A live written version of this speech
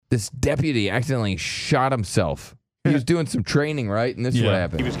this deputy accidentally shot himself. He was doing some training, right? And this is what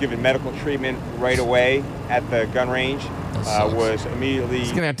happened. He was given medical treatment right away at the gun range. Was immediately... He's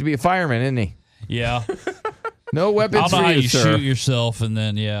going to have to be a fireman, isn't he? Yeah. No weapons I don't know for how you, you sir. shoot yourself and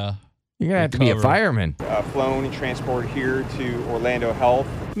then, You're going to have to be a fireman. Flown and transported here to Orlando Health.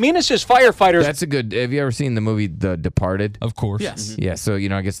 Mina says firefighters... That's a good... Have you ever seen the movie The Departed? Of course. Yes. Yeah, so,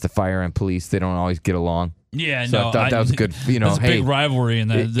 I guess the fire and police, they don't always get along. Yeah, So no. I thought that was good. There's a hey, big rivalry in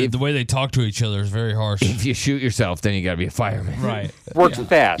that. The way they talk to each other is very harsh. if you shoot yourself, then you got to be a fireman. Right. worked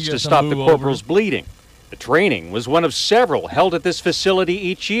fast to stop the corporal's bleeding. The training was one of several held at this facility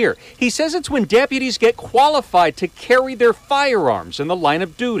each year. He says it's when deputies get qualified to carry their firearms in the line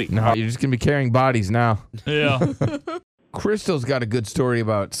of duty. No, you're just going to be carrying bodies now. Yeah. Crystal's got a good story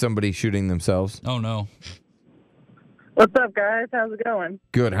about somebody shooting themselves. Oh, no. What's up, guys? How's it going?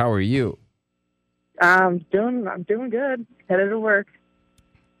 Good. How are you? I'm doing good. Headed to work.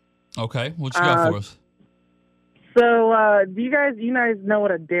 Okay. What you got for us? So, do you guys know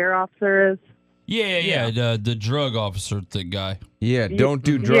what a DARE officer is? Yeah. The drug officer guy. Yeah, don't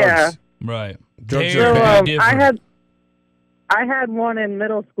do drugs. Yeah. Right. Drugs Dare are bad. different. I had one in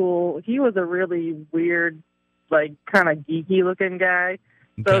middle school. He was a really weird, like, kind of geeky looking guy.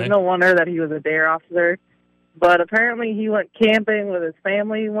 So Okay. it's no wonder that he was a DARE officer. But apparently he went camping with his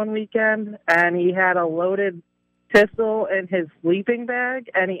family one weekend, and he had a loaded pistol in his sleeping bag,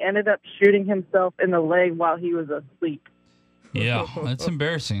 and he ended up shooting himself in the leg while he was asleep. Yeah, that's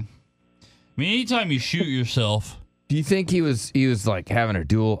embarrassing. I mean, anytime you shoot yourself. Do you think he was like having a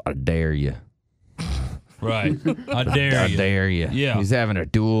duel? I dare you. Right. I dare I you. dare you. Yeah. He's having a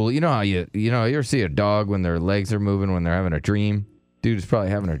duel. You know how you ever see a dog when their legs are moving when they're having a dream? Dude is probably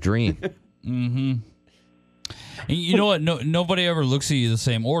having a dream. Mm-hmm. And you know what? Nobody ever looks at you the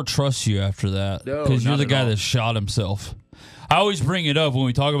same or trusts you after that No, because you're not the at guy all. that shot himself. I always bring it up when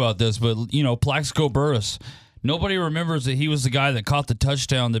we talk about this, but Plaxico Burress. Nobody remembers that he was the guy that caught the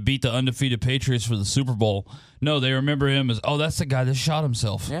touchdown that beat the undefeated Patriots for the Super Bowl. No, they remember him as, that's the guy that shot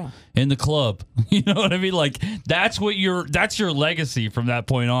himself in the club. You know what I mean? Like that's your legacy from that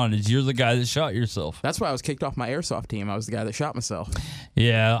point on is you're the guy that shot yourself. That's why I was kicked off my airsoft team. I was the guy that shot myself.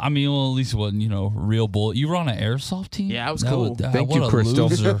 Yeah, I mean, well, at least it wasn't, real bullet. You were on an airsoft team? Yeah, I was cool. Thank what you, a Crystal.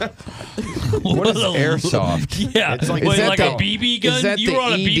 Loser. What is airsoft? Yeah, It's like, like- Is that a the- BB is gun? that You the were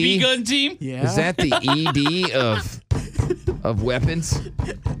on a BB ED? gun team? Yeah. Is that the ED of weapons?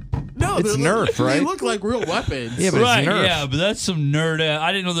 No, It's they Nerf, right? They look like real weapons. Yeah, but Right, it's Nerf. yeah, but that's some nerd.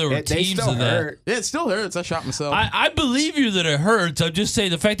 I didn't know there were They teams still of that. hurt. Yeah, it still hurts. I shot myself. I believe you that it hurts. I'm just saying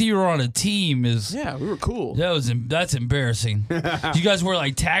the fact that you were on a team is yeah, we were cool. that's embarrassing. Do you guys wear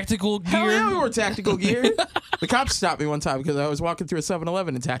like tactical gear? Hell yeah, we wore tactical gear. The cops stopped me one time because I was walking through a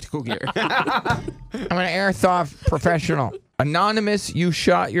 7-Eleven in tactical gear. I'm an airsoft professional. Anonymous, you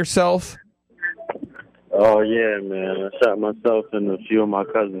shot yourself? Oh, yeah, man. I shot myself and a few of my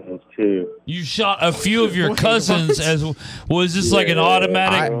cousins, too. You shot a few of your cousins was this like an Yeah,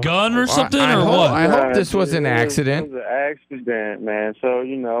 automatic gun or something I or hope- what? I hope this was an It accident. was an accident, man. So,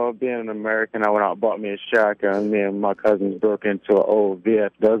 being an American, I went out and bought me a shotgun. Me and my cousins broke into an old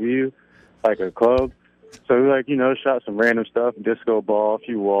VFW, like a club. So we, shot some random stuff, disco ball, a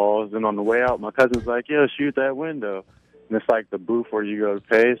few walls. And on the way out, my cousin's like, yo, shoot that window. And it's like the booth where you go to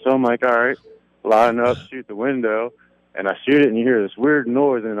pay. So I'm like, all right, line up, shoot the window. And I shoot it, and you hear this weird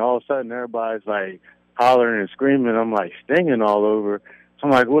noise. And all of a sudden, everybody's, like, hollering and screaming. I'm, like, stinging all over. So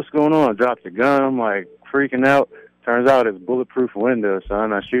I'm like, what's going on? I dropped the gun. I'm, like, freaking out. Turns out it's bulletproof window,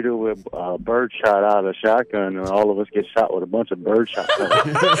 son. I shoot it with bird shot out of a shotgun, and all of us get shot with a bunch of bird shot.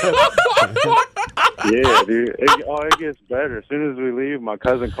 Yeah, dude. It gets better. As soon as we leave, my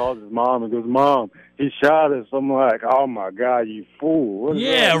cousin calls his mom and goes, Mom, he shot us. I'm like, oh, my God, you fool. What is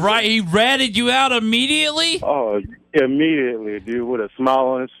Yeah, that? right. He ratted you out immediately? Oh, immediately, dude, with a smile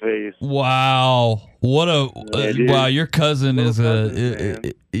on his face. Wow. What Yeah, dude. wow, your cousin Little is cousin,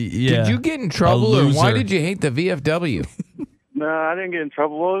 yeah. Did you get in trouble, A or why loser. did you hate the VFW? No, I didn't get in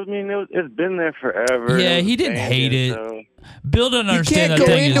trouble. Well, I mean, it's been there forever. Yeah, It was he didn't hate it. so- Bill doesn't You understand can't that go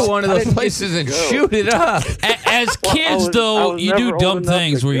thing into is, one of I those didn't places and go. shoot it up. as kids, I though, was you do never dumb old enough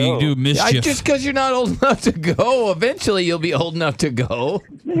things to where you go. do mischief. Just because you're not old enough to go, eventually you'll be old enough to go.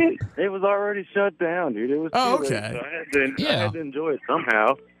 It was already shut down, dude. It was Oh, too late, okay. so I had to enjoy it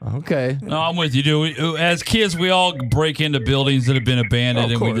somehow. Okay. No, I'm with you, dude. As kids, we all break into buildings that have been abandoned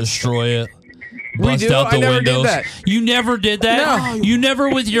Of and we course. destroy it. We Bust do? out the I never did windows. that. You never did that? No. You never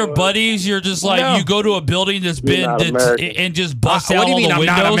with your buddies, you're just like, No. you go to a building that's been, not that's, American. and just bust What out do you all mean the I'm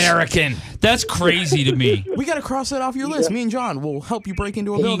windows? not American? That's crazy to me. We got to cross that off your list. Me and John will help you break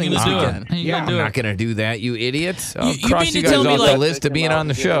into a He building ain't this gonna do weekend. it. He ain't Yeah, gonna I'm do not it. going to do that, you idiots. I'll You cross mean you to guys tell me, off the like- list of being on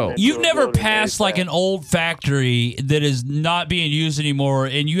the show. You've never passed like an old factory that is not being used anymore,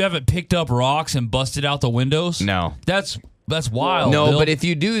 and you haven't picked up rocks and busted out the windows? No. That's wild. No, Bill. but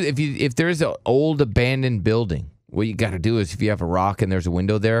if there's an old abandoned building, what you got to do is if you have a rock and there's a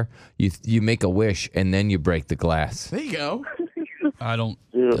window there, you make a wish and then you break the glass. There you go. I don't.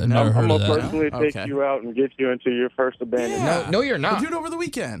 Dude, I've never I'm heard gonna of that. personally take Okay. you out and get you into your first abandoned. Yeah. No, you're We'll not. do it over the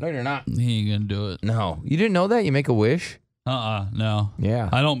weekend. No, you're not. He ain't gonna do it. No, you didn't know that. You make a wish. No. Yeah.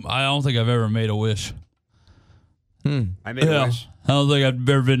 I don't think I've ever made a wish. I made a wish. I don't think I've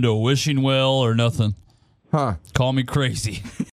ever been to a wishing well or nothing. Huh. Call me crazy.